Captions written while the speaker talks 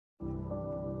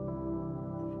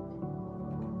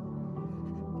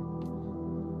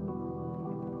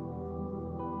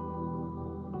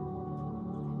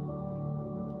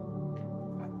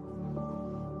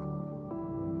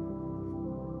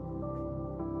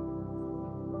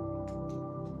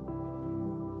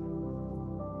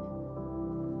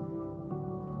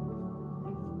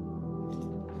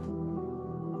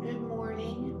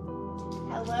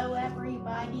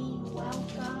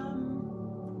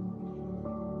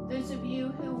those of you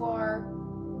who are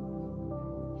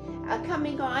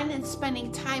coming on and spending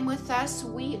time with us.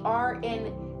 We are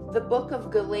in the book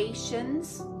of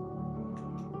Galatians.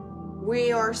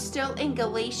 We are still in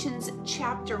Galatians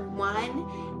chapter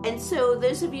 1. And so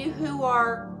those of you who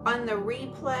are on the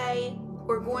replay,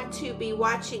 we're going to be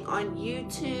watching on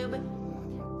YouTube.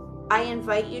 I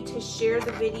invite you to share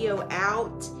the video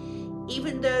out.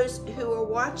 Even those who are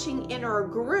watching in our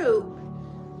group,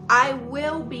 I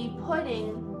will be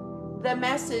putting the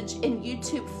message in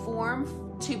YouTube form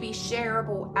to be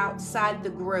shareable outside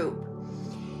the group.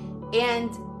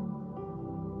 And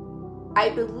I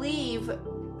believe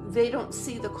they don't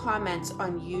see the comments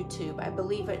on YouTube. I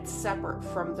believe it's separate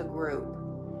from the group,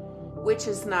 which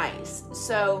is nice.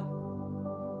 So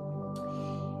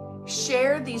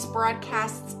share these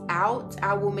broadcasts out.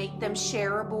 I will make them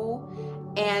shareable.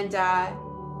 And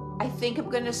I think I'm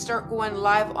going to start going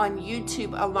live on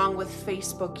YouTube along with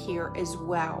Facebook here as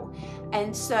well.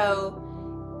 And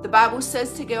so the Bible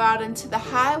says to go out into the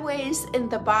highways and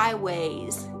the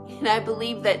byways. And I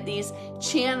believe that these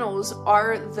channels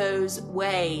are those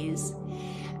ways.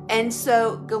 And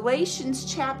so Galatians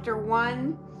chapter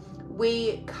 1,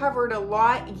 we covered a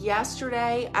lot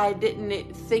yesterday. I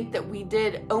didn't think that we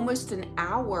did almost an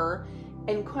hour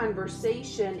in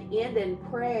conversation and in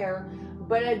prayer,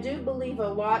 but I do believe a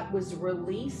lot was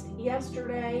released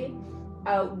yesterday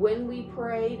when we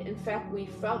prayed. In fact, we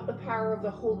felt the power of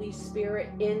the Holy Spirit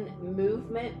in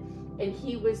movement, and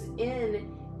He was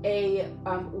in a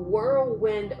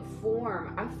whirlwind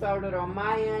form. I felt it on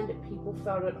my end. People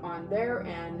felt it on their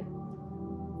end.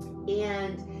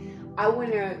 And I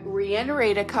want to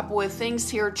reiterate a couple of things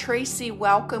here. Tracy,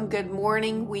 welcome. Good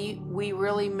morning. We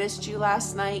really missed you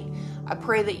last night. I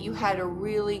pray that you had a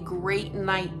really great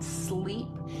night's sleep.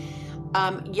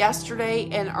 Yesterday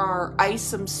in our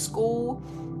ISOM school,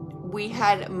 we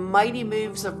had mighty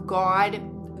moves of God.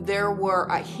 There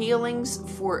were healings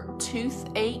for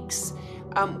toothaches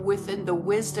within the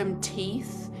wisdom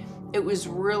teeth. It was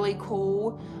really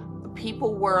cool.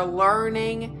 People were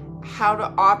learning how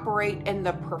to operate in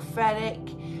the prophetic,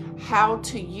 how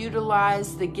to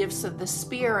utilize the gifts of the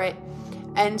Spirit.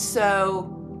 And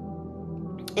so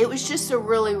it was just a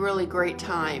really, really great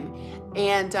time.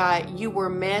 And you were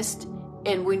missed.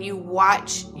 And when you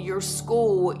watch your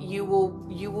school, you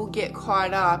will get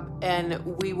caught up,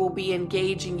 and we will be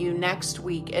engaging you next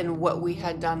week in what we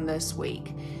had done this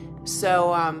week.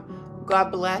 So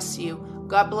God bless you.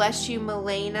 God bless you,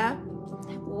 Milena.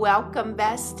 Welcome,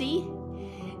 bestie.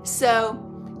 So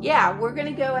yeah, we're going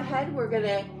to go ahead. We're going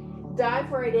to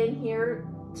dive right in here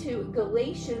to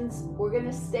Galatians. We're going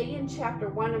to stay in chapter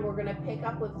 1, and we're going to pick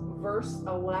up with verse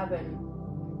 11.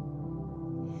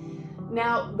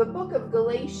 Now, the book of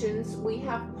Galatians, we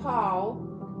have Paul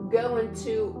going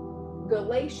to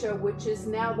Galatia, which is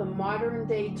now the modern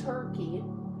day Turkey.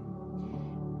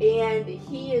 And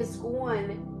he is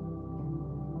going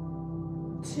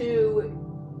to,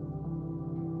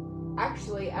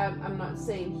 actually, I'm not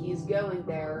saying he's going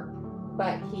there,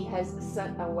 but he has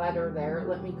sent a letter there.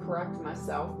 Let me correct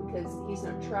myself, because he's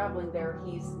not traveling there.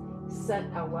 He's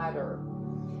sent a letter.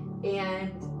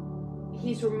 And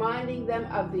he's reminding them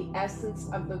of the essence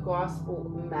of the gospel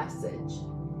message.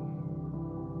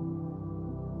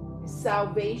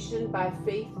 Salvation by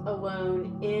faith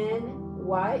alone in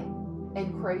what?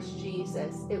 In Christ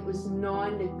Jesus. It was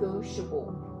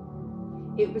non-negotiable.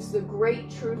 It was the great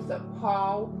truth that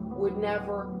Paul would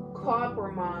never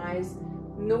compromise,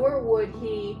 nor would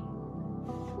he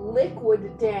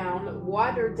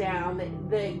water down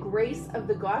the grace of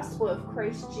the gospel of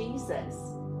Christ Jesus.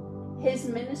 His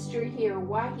ministry here,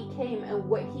 why he came and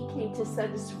what he came to set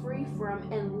us free from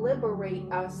and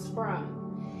liberate us from.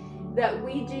 That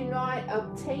we do not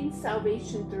obtain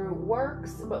salvation through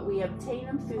works, but we obtain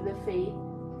them through the faith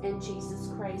in Jesus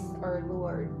Christ our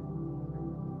Lord.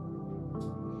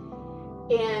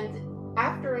 And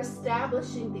after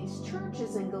establishing these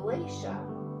churches in Galatia,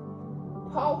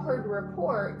 Paul heard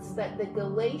reports that the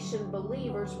Galatian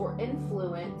believers were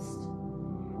influenced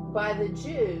by the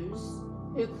Jews,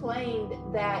 who claimed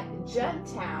that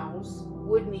Gentiles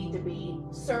would need to be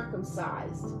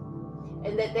circumcised,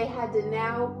 and that they had to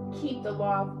now keep the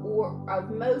law of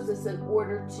Moses in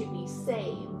order to be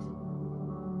saved.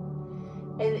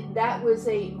 And that was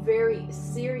a very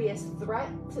serious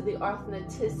threat to the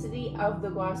authenticity of the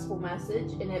gospel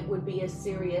message, and it would be a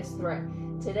serious threat.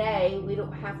 Today, we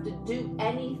don't have to do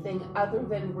anything other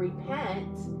than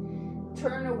repent,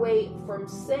 turn away from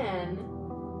sin,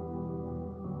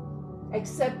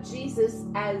 accept Jesus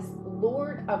as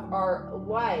Lord of our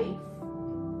life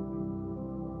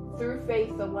through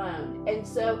faith alone. And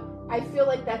so I feel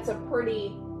like that's a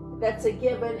pretty That's a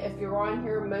given. If you're on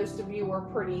here, most of you are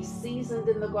pretty seasoned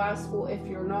in the gospel. If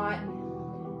you're not,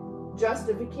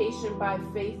 justification by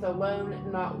faith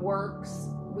alone, not works.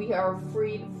 We are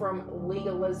freed from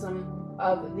legalism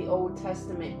of the Old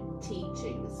Testament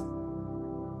teachings.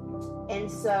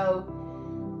 And so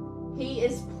he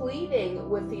is pleading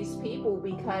with these people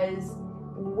because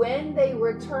when they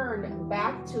return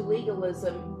back to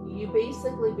legalism, you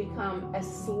basically become a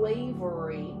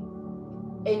slavery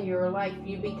in your life.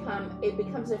 It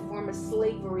becomes a form of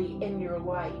slavery in your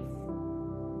life.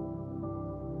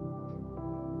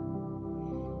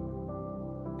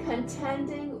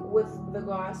 Contending with the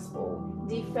gospel,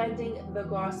 defending the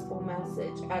gospel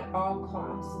message at all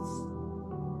costs.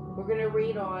 We're going to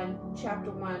read on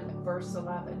chapter 1, verse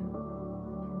 11.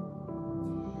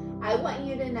 I want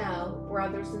you to know,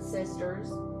 brothers and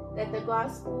sisters, that the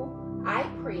gospel I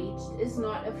preached is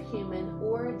not of human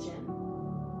origin.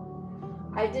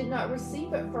 I did not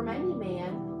receive it from any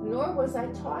man, nor was I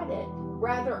taught it.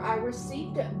 Rather, I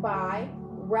received it by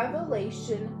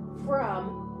revelation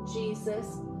from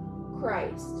Jesus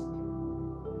Christ.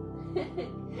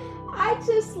 I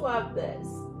just love this.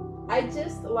 I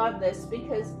just love this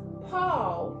because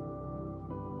Paul,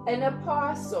 an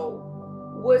apostle,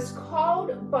 was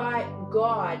called by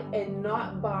God and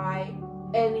not by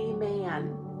any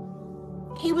man.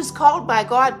 He was called by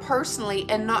God personally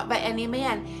and not by any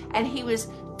man. And he was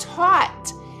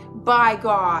taught by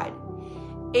God.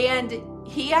 And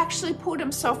he actually put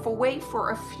himself away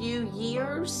for a few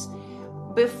years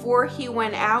before he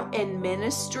went out in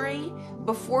ministry,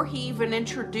 before he even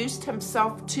introduced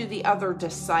himself to the other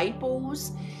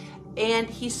disciples. And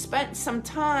he spent some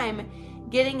time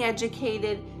getting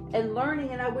educated and learning,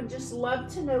 and I would just love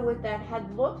to know what that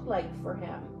had looked like for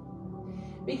him.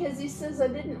 Because he says, I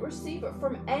didn't receive it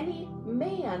from any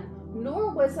man,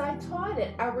 nor was I taught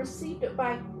it. I received it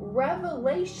by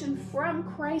revelation from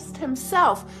Christ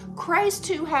himself. Christ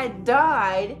who had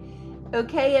died,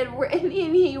 okay, and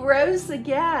he rose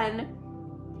again,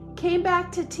 came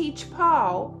back to teach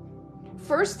Paul.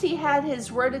 First, he had his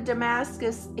road to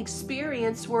Damascus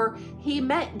experience where he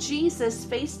met Jesus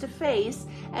face to face,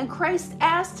 and Christ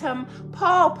asked him,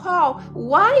 Paul, Paul,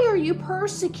 why are you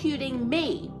persecuting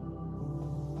me?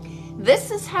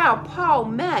 This is how Paul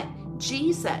met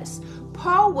Jesus.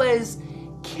 Paul was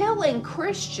killing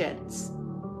Christians.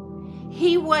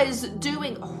 He was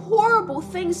doing horrible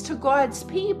things to God's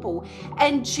people,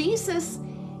 and Jesus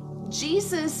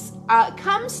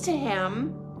comes to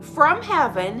him from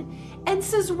heaven and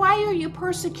says, why are you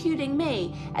persecuting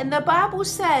me? And the Bible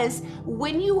says,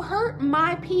 when you hurt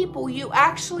my people, you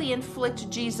actually inflict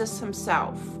Jesus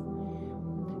himself.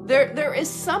 There is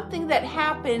something that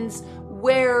happens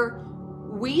where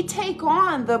we take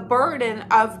on the burden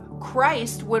of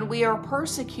Christ when we are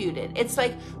persecuted. It's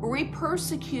like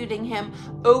re-persecuting him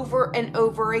over and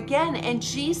over again. And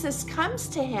Jesus comes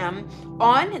to him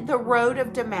on the road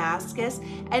of Damascus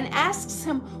and asks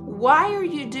him, why are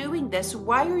you doing this?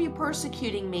 Why are you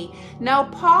persecuting me? Now,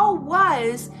 Paul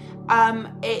was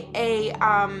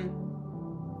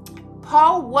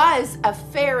Paul was a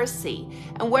Pharisee.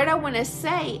 And what I want to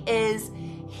say is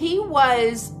he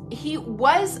was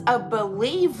a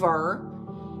believer.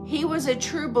 He was a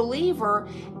true believer.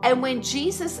 And when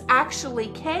Jesus actually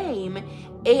came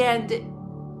and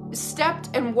stepped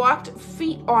and walked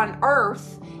feet on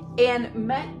earth and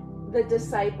met the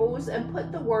disciples and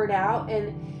put the word out,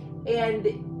 and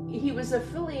he was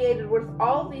affiliated with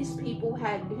all these people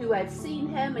who had seen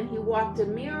him, and he walked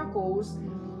in miracles,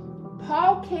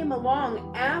 Paul came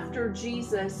along after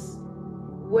Jesus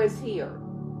was here.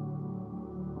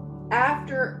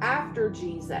 After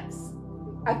Jesus.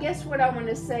 I guess what I want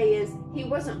to say is he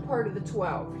wasn't part of the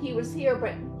 12. He was here,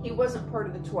 but he wasn't part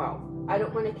of the 12. I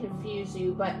don't want to confuse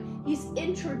you, but he's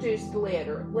introduced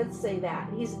later. Let's say that.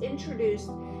 He's introduced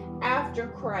after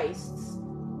Christ's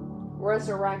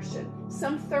resurrection.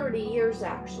 Some 30 years,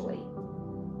 actually.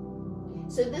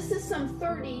 So this is some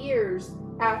 30 years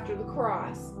after the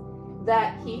cross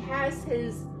that he has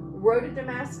his road to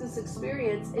Damascus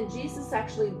experience, and Jesus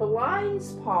actually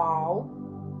blinds Paul.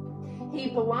 He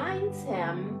blinds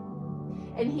him,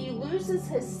 and he loses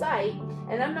his sight.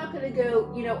 And I'm not going to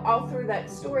go, all through that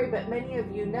story, but many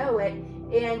of you know it.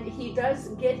 And he does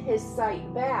get his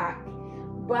sight back,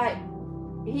 but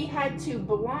he had to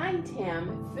blind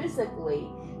him physically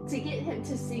to get him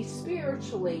to see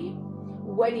spiritually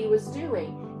what he was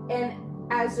doing. And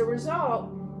as a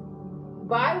result,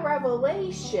 by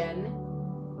revelation,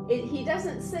 he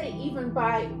doesn't say even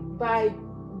by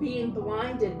being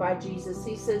blinded by Jesus.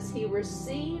 He says he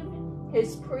received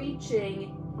his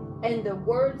preaching and the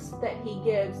words that he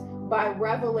gives by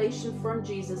revelation from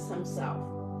Jesus himself.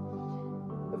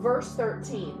 verse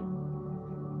 13.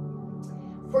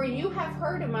 For you have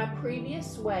heard of my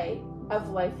previous way of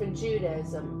life in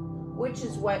Judaism, which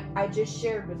is what I just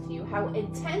shared with you, how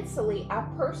intensely I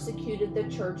persecuted the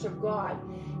church of God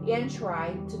and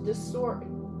tried to destroy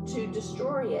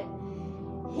it.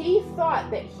 He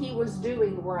thought that he was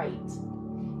doing right.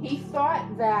 He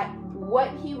thought that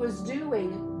what he was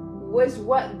doing was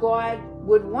what God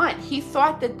would want. He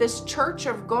thought that this church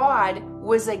of God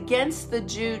was against the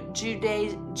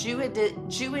Judaism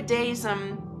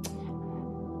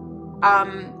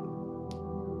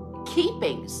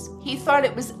keepings. He thought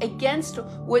it was against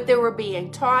what they were being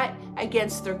taught,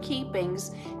 against their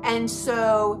keepings. And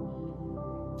so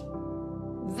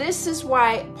this is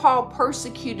why Paul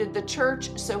persecuted the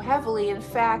church so heavily. In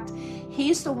fact,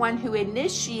 he's the one who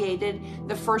initiated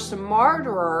the first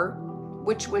martyr,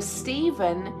 which was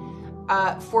Stephen,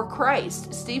 for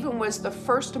Christ. Stephen was the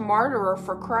first martyr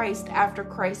for Christ after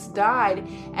Christ died,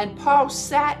 and Paul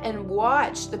sat and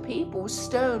watched the people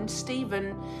stone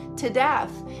Stephen to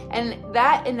death. And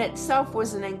that in itself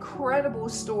was an incredible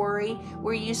story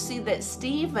where you see that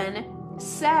Stephen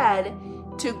said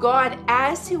to God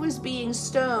as he was being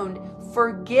stoned,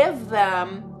 "Forgive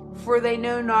them, for they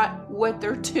know not what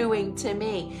they're doing to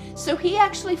me." So he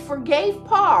actually forgave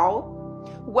Paul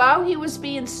while he was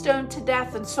being stoned to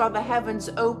death, and saw the heavens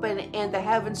open, and the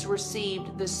heavens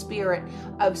received the spirit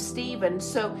of Stephen.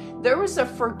 So there was a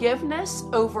forgiveness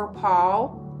over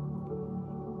Paul.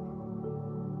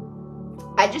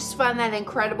 I just find that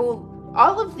incredible.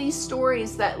 All of these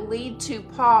stories that lead to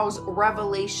Paul's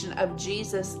revelation of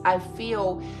Jesus, I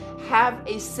feel, have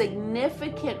a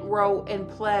significant role in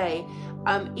play,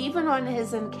 even on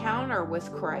his encounter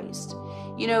with Christ.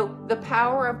 You know, the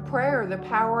power of prayer, the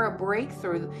power of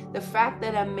breakthrough, the fact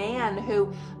that a man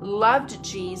who loved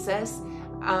Jesus,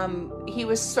 he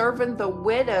was serving the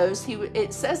widows.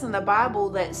 It says in the Bible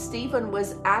that Stephen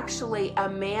was actually a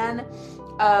man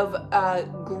of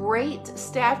great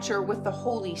stature with the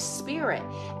Holy Spirit,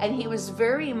 and he was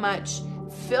very much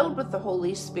filled with the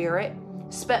Holy Spirit,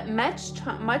 spent much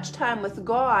time with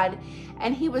God,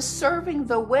 and he was serving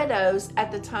the widows at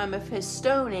the time of his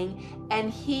stoning, and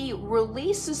he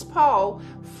releases Paul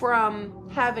from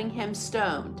having him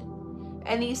stoned.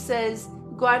 And he says,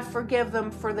 "God, forgive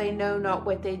them, for they know not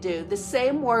what they do." The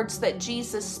same words that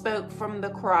Jesus spoke from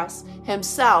the cross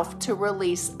himself to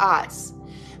release us.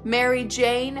 Mary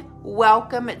Jane,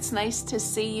 welcome. It's nice to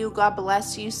see you. God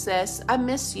bless you, sis. I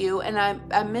miss you, and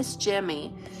I miss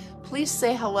Jimmy. Please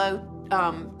say hello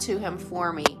to him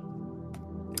for me.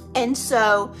 And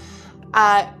so,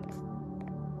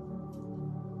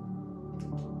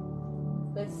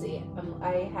 let's see.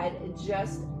 I had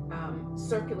just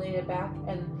circulated back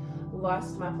and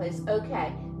lost my place.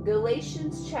 Okay,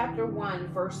 Galatians chapter 1,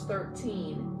 verse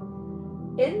 13.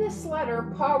 In this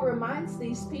letter, Paul reminds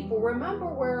these people, remember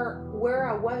where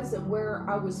I was and where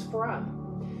I was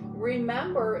from.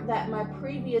 Remember that my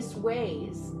previous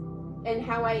ways and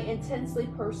how I intensely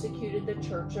persecuted the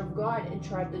church of God and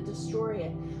tried to destroy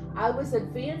it. I was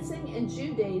advancing in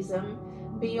Judaism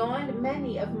beyond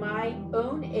many of my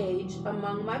own age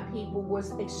among my people,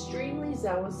 was extremely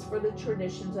zealous for the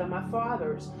traditions of my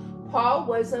fathers. Paul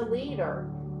was a leader.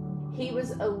 He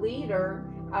was a leader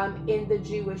in the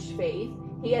Jewish faith.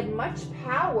 He had much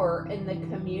power in the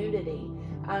community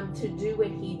to do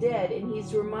what he did. And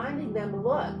he's reminding them,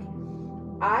 look,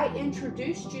 I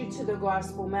introduced you to the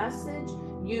gospel message.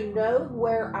 You know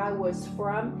where I was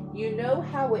from. You know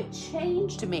how it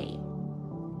changed me.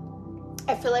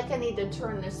 I feel like I need to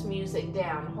turn this music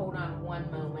down. Hold on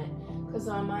one moment. Because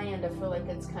on my end, I feel like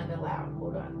it's kind of loud.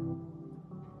 Hold on.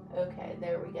 Okay,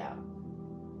 there we go.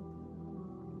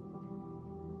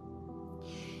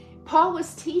 Paul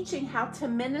was teaching how to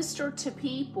minister to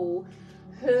people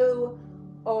who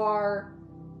are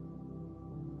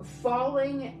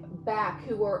falling back,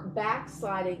 who are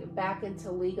backsliding back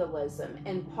into legalism.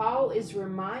 And Paul is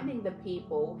reminding the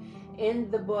people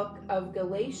in the book of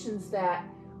Galatians that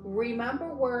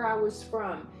remember where I was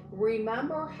from.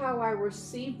 Remember how I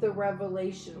received the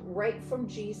revelation right from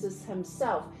Jesus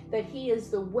himself, that he is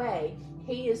the way,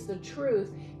 he is the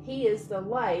truth, he is the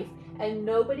life, and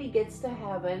nobody gets to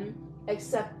heaven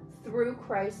except through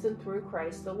Christ and through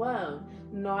Christ alone,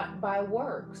 not by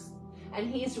works. And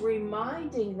he's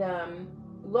reminding them,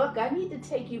 look, I need to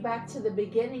take you back to the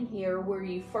beginning here where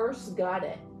you first got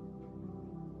it.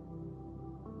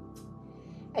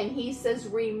 And he says,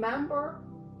 remember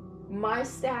my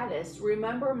status,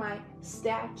 remember my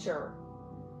stature.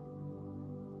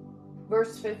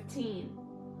 Verse 15,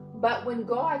 but when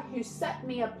God, who set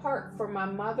me apart from my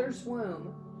mother's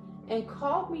womb and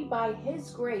called me by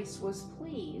his grace, was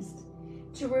pleased,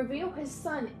 to reveal his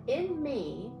Son in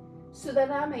me, so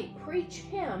that I may preach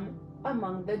him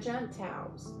among the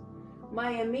Gentiles.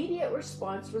 My immediate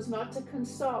response was not to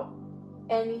consult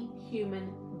any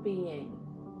human being.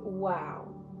 Wow.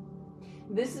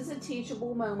 This is a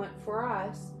teachable moment for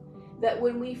us, that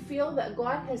when we feel that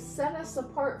God has set us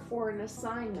apart for an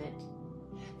assignment,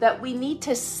 that we need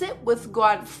to sit with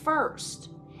God first,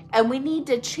 and we need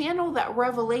to channel that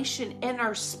revelation in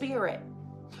our spirit.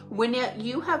 When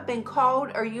you have been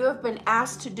called or you have been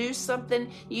asked to do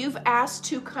something, you've asked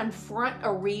to confront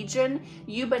a region,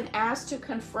 you've been asked to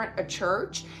confront a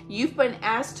church, you've been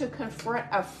asked to confront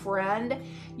a friend,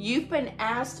 you've been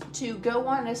asked to go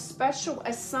on a special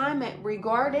assignment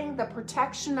regarding the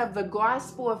protection of the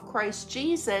gospel of Christ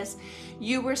Jesus,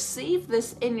 you receive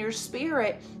this in your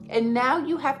spirit, and now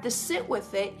you have to sit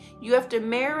with it, you have to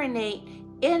marinate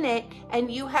in it, and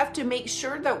you have to make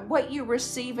sure that what you're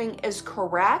receiving is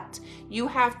correct. You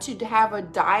have to have a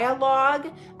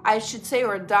dialogue, I should say,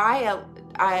 or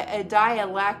a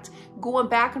dialect going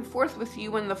back and forth with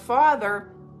you and the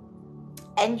Father,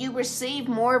 and you receive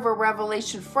more of a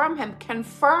revelation from him,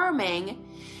 confirming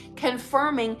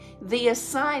the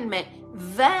assignment.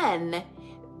 Then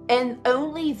and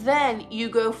only then you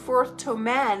go forth to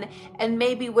men, and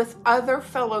maybe with other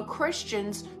fellow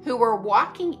Christians who are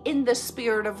walking in the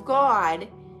Spirit of God,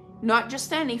 not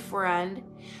just any friend,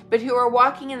 but who are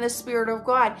walking in the Spirit of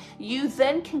God. You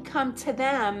then can come to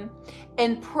them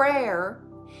in prayer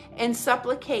and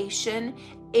supplication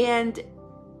and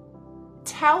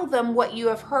tell them what you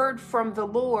have heard from the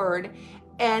Lord,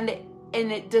 and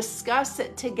discuss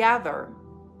it together.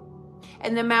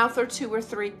 In the mouth of 2 or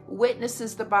 3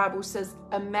 witnesses, the Bible says,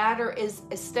 a matter is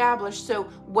established. So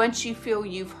once you feel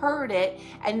you've heard it,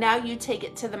 and now you take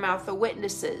it to the mouth of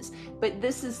witnesses. But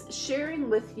this is sharing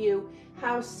with you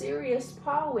how serious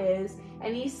Paul is.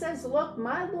 And he says, look,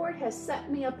 my Lord has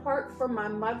set me apart from my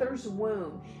mother's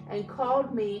womb and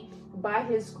called me by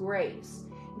his grace.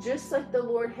 Just like the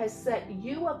Lord has set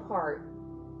you apart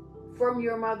from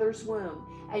your mother's womb,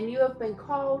 and you have been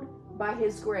called by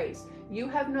his grace. You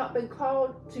have not been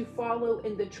called to follow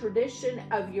in the tradition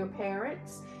of your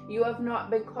parents. You have not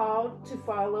been called to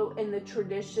follow in the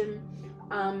tradition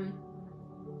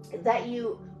that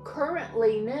you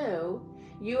currently knew.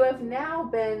 You have now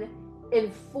been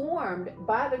informed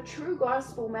by the true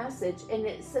gospel message, and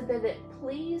it said that it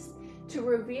pleased to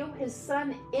reveal his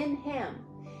Son in him,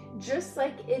 just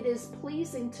like it is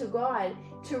pleasing to God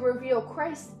to reveal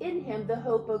Christ in him, the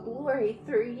hope of glory,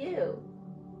 through you.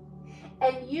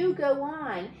 And you go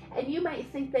on, and you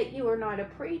might think that you are not a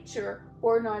preacher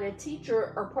or not a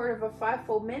teacher or part of a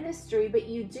fivefold ministry, but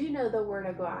you do know the Word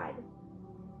of God.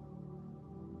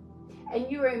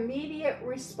 And your immediate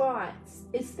response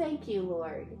is, thank you,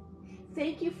 Lord.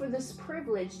 Thank you for this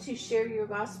privilege to share your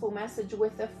gospel message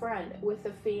with a friend, with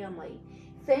a family.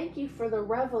 Thank you for the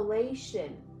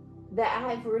revelation that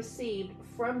I've received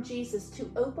from Jesus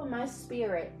to open my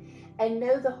spirit and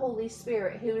know the Holy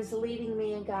Spirit who is leading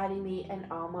me and guiding me in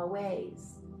all my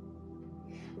ways.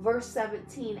 Verse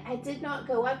 17, I did not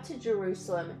go up to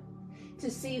Jerusalem to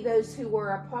see those who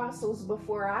were apostles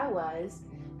before I was,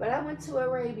 but I went to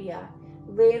Arabia.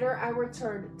 Later I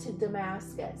returned to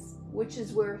Damascus, which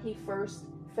is where he first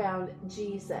found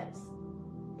Jesus.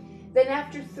 Then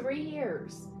after 3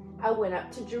 years, I went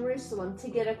up to Jerusalem to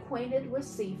get acquainted with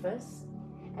Cephas,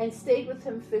 and stayed with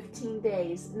him 15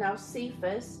 days. Now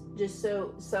Cephas, just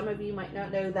so some of you might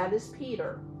not know, that is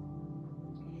Peter.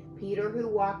 Peter who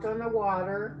walked on the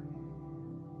water.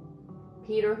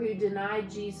 Peter who denied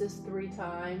Jesus 3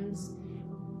 times.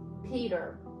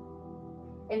 Peter.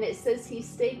 And it says he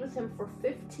stayed with him for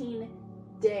 15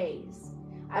 days.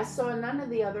 I saw none of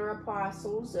the other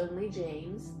apostles, only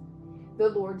James, the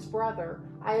Lord's brother.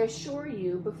 I assure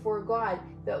you before God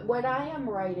that what I am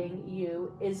writing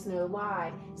you is no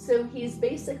lie. So he's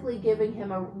basically giving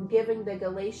the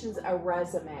Galatians a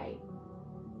resume.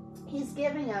 He's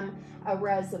giving them a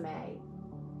resume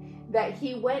that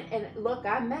he went and, look,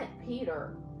 I met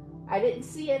Peter. I didn't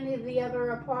see any of the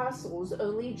other apostles,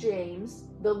 only James,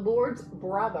 the Lord's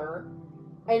brother.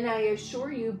 And I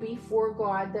assure you before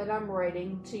God that I'm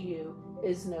writing to you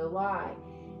is no lie.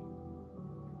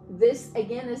 This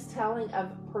again is telling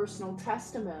of personal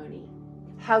testimony.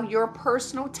 How your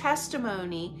personal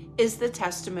testimony is the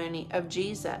testimony of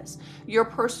Jesus. Your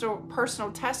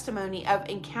personal testimony of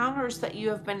encounters that you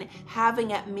have been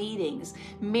having at meetings,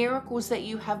 miracles that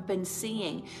you have been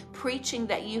seeing, preaching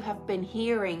that you have been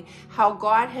hearing, how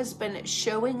God has been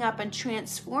showing up and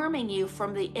transforming you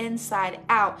from the inside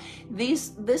out.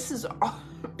 This is all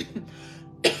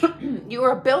You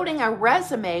are building a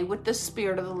resume with the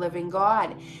Spirit of the living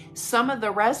God. Some of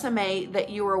the resume that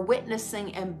you are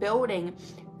witnessing and building,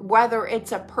 whether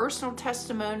it's a personal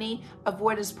testimony of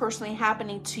what is personally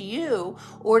happening to you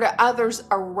or to others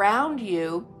around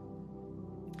you,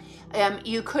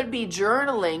 you could be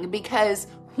journaling, because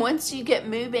once you get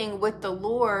moving with the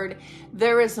Lord,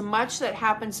 there is much that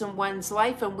happens in one's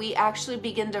life, and we actually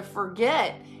begin to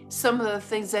forget some of the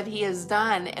things that he has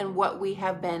done and what we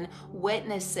have been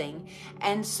witnessing.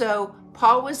 And so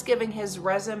Paul was giving his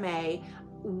resume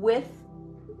with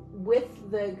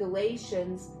the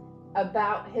Galatians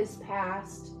about his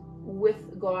past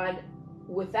with God,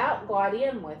 without God,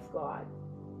 and with God.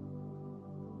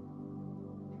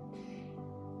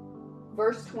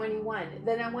 Verse 21,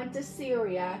 then I went to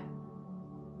Syria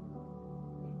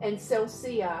and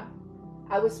Cilicia.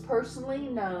 I was personally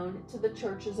known to the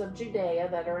churches of Judea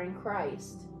that are in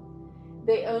Christ.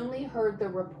 They only heard the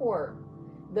report.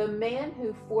 The man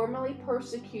who formerly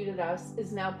persecuted us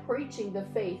is now preaching the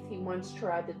faith he once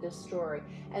tried to destroy,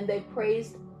 and they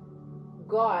praised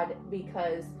God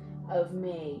because of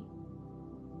me.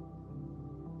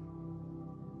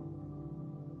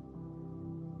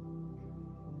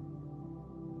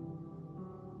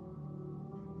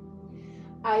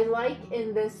 I like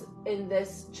in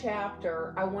this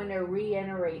chapter, I want to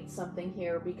reiterate something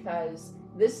here because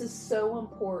this is so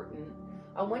important.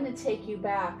 I want to take you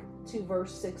back to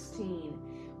verse 16,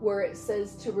 where it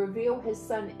says to reveal his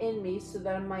son in me so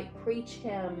that I might preach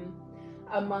him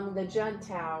among the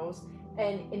Gentiles.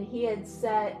 And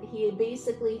he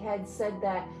basically had said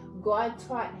that God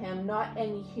taught him, not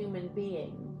any human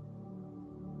being,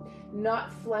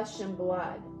 not flesh and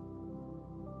blood.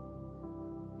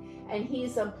 And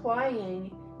he's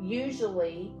implying,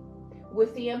 usually,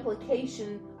 with the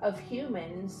implication of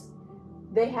humans,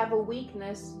 they have a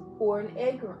weakness or an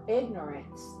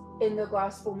ignorance in the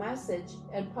gospel message.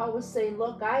 And Paul was saying,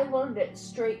 look, I learned it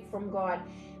straight from God.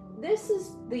 This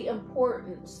is the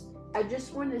importance. I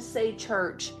just want to say,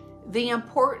 church, the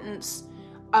importance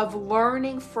of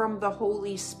learning from the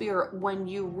Holy Spirit when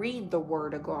you read the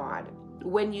Word of God,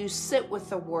 when you sit with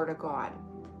the Word of God.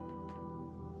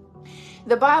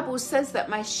 The Bible says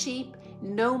that my sheep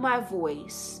know my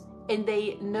voice and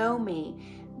they know me.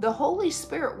 The Holy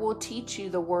Spirit will teach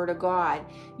you the Word of God.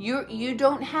 You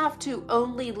don't have to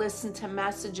only listen to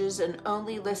messages and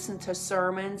only listen to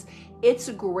sermons. It's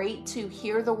great to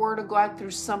hear the Word of God through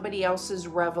somebody else's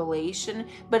revelation,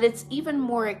 but it's even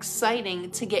more exciting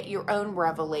to get your own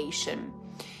revelation.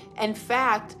 In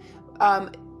fact,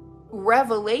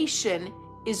 revelation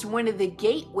is one of the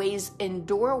gateways and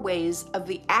doorways of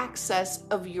the access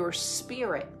of your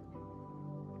spirit.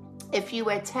 If you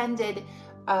attended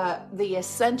the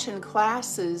ascension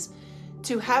classes,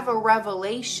 to have a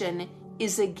revelation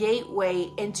is a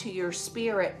gateway into your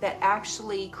spirit that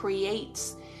actually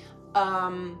creates,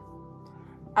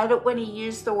 I don't want to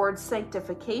use the word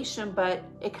sanctification, but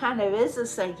it kind of is a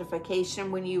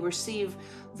sanctification when you receive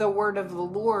the word of the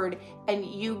Lord and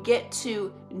you get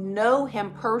to know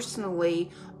him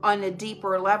personally on a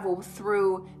deeper level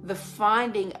through the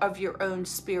finding of your own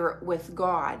spirit with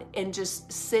God and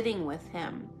just sitting with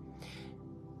him.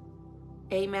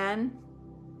 Amen.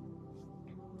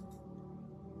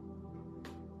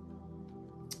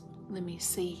 Let me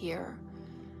see here.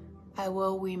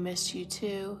 We miss you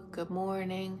too. Good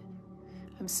morning.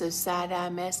 I'm so sad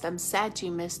I'm sad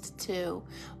you missed too.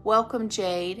 Welcome,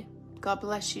 Jade. God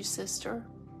bless you, sister.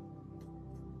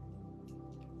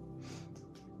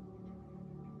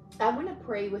 I want to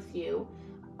pray with you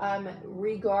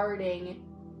regarding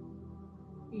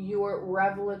your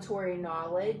revelatory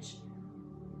knowledge.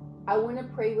 I want to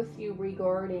pray with you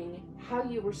regarding how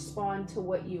you respond to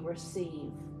what you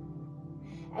receive,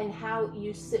 and how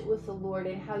you sit with the Lord,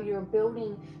 and how you're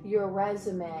building your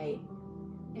resume.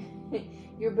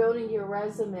 You're building your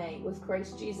resume with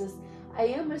Christ Jesus.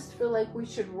 I almost feel like we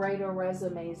should write our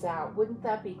resumes out. Wouldn't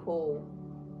that be cool?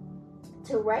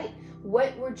 To write,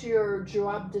 what would your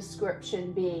job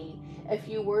description be if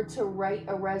you were to write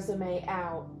a resume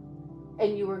out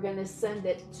and you were going to send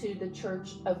it to the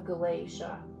church of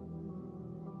Galatia?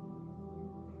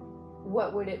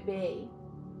 What would it be?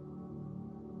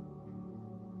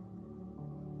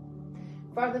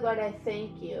 Father God, I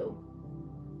thank you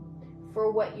for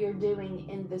what you're doing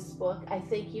in this book. I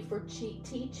thank you for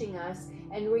teaching us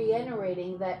and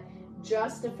reiterating that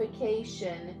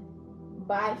justification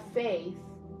by faith,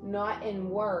 not in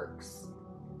works,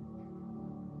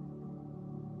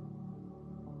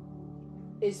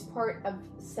 is part of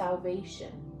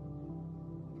salvation.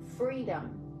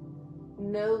 Freedom,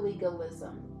 no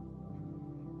legalism.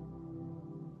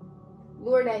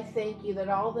 Lord, I thank you that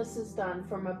all this is done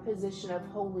from a position of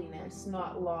holiness,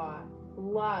 not law.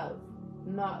 Love,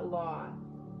 not law.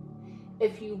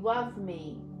 If you love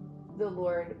me, the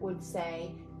Lord would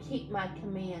say, keep my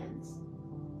commands.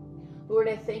 Lord,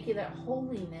 I thank you that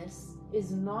holiness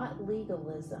is not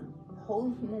legalism.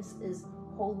 Holiness is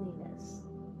holiness.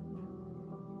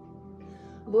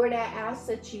 Lord, I ask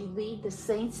that you lead the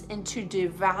saints into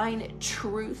divine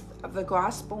truth of the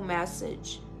gospel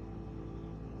message,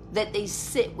 that they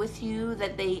sit with you,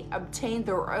 that they obtain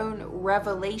their own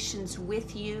revelations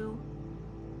with you.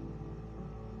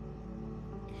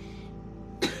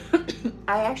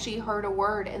 I actually heard a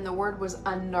word, and the word was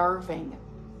unnerving.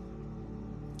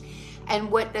 And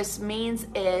what this means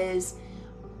is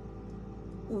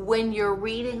when you're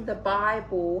reading the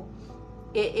Bible,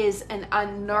 it is an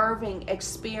unnerving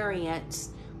experience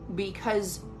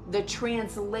because the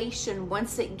translation,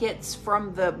 once it gets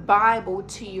from the Bible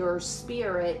to your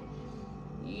spirit,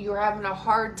 you're having a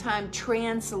hard time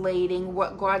translating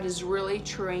what God is really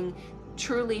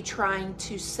truly trying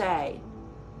to say.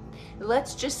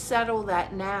 Let's just settle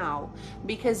that now,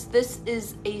 because this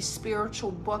is a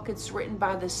spiritual book. It's written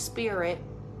by the Spirit.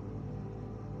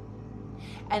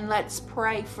 And let's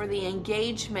pray for the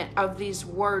engagement of these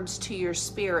words to your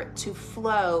spirit to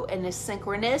flow in the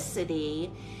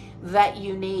synchronicity that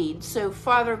you need. So,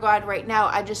 Father God, right now,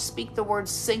 I just speak the word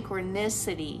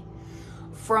synchronicity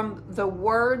from the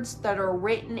words that are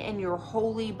written in your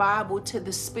holy Bible to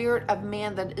the spirit of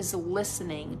man that is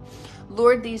listening.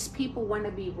 Lord, these people want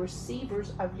to be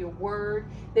receivers of your word.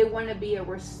 They want to be a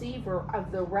receiver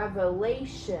of the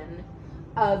revelation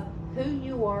of who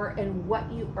you are and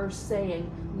what you are saying.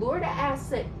 Lord, I ask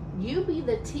that you be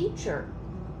the teacher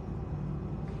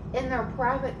in their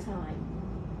private time,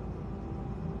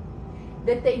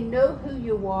 that they know who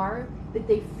you are, that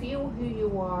they feel who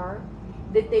you are,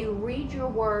 that they read your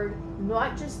word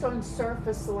not just on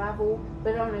surface level,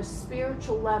 but on a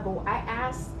spiritual level. I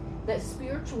ask that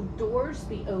spiritual doors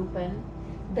be open,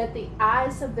 that the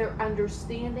eyes of their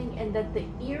understanding and that the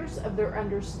ears of their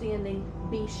understanding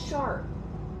be sharp.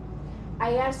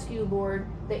 I ask you, Lord,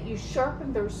 that you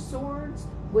sharpen their swords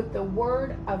with the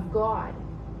word of God,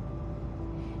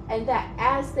 and that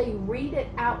as they read it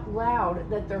out loud,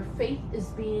 that their faith is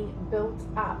being built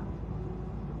up.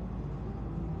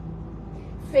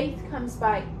 Faith comes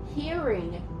by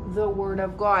hearing the word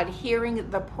of God, hearing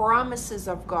the promises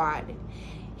of God,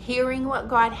 hearing what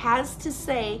God has to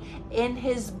say in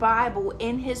his Bible,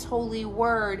 in his holy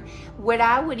word. What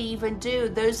I would even do,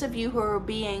 those of you who are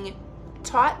being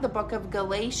taught the book of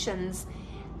Galatians,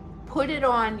 put it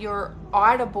on your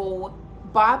Audible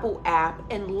Bible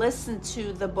app and listen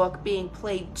to the book being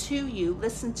played to you.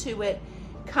 Listen to it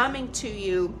coming to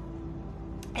you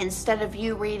instead of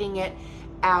you reading it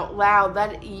out loud.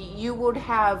 That you would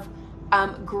have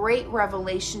great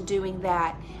revelation doing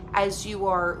that as you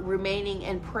are remaining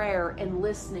in prayer and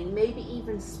listening, maybe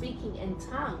even speaking in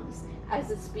tongues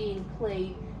as it's being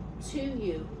played to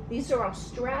you. These are all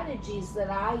strategies that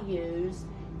I use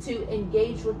to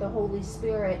engage with the Holy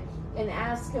Spirit and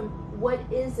ask him, what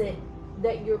is it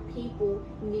that your people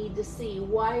need to see?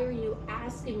 Why are you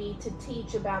asking me to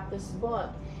teach about this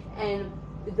book? And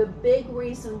the big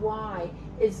reason why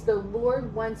is the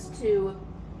Lord wants to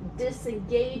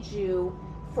disengage you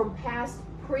from past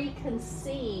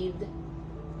preconceived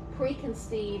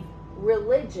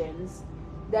religions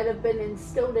that have been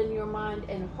instilled in your mind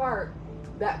and heart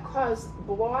that cause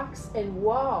blocks and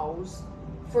walls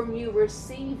from you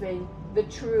receiving the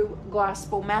true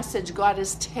gospel message. God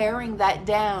is tearing that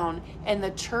down in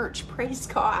the church. Praise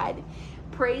God.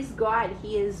 Praise God.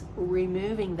 He is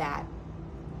removing that.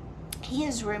 He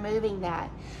is removing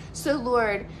that. So,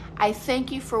 Lord, I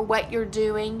thank you for what you're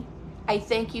doing. I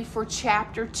thank you for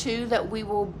chapter 2 that we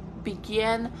will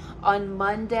begin on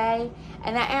Monday.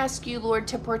 And I ask you, Lord,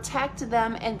 to protect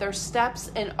them and their steps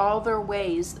in all their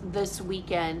ways this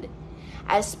weekend.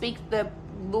 I speak the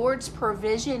Lord's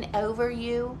provision over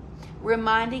you,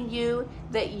 reminding you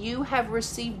that you have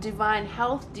received divine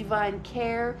health, divine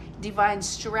care, divine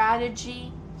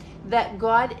strategy, that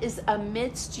God is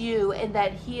amidst you and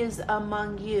that he is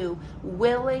among you,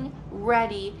 willing,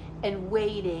 ready, and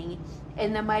waiting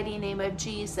in the mighty name of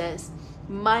Jesus.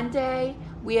 Monday,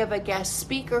 we have a guest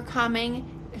speaker coming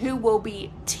who will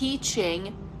be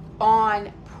teaching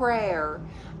on prayer.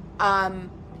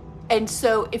 And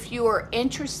so if you are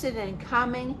interested in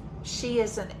coming, she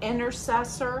is an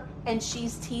intercessor and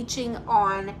she's teaching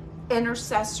on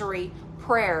intercessory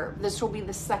prayer. This will be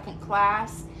the second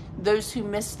class. Those who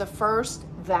missed the first,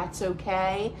 that's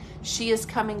okay. She is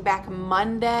coming back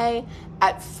Monday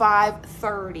at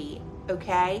 5:30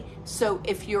 Okay, so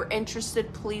if you're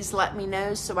interested, please let me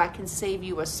know so I can save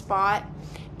you a spot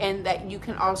and that you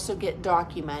can also get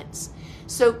documents.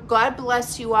 So God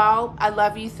bless you all. I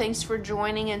love you. Thanks for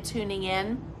joining and tuning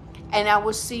in. And I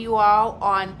will see you all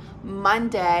on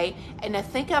Monday. And I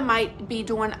think I might be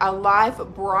doing a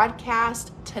live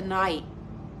broadcast tonight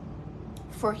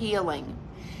for healing.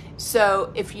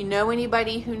 So if you know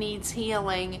anybody who needs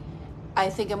healing, I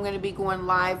think I'm going to be going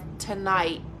live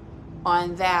tonight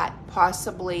on that,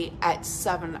 possibly at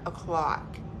 7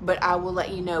 o'clock. But I will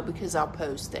let you know because I'll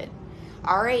post it.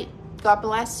 All right. God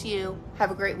bless you.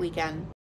 Have a great weekend.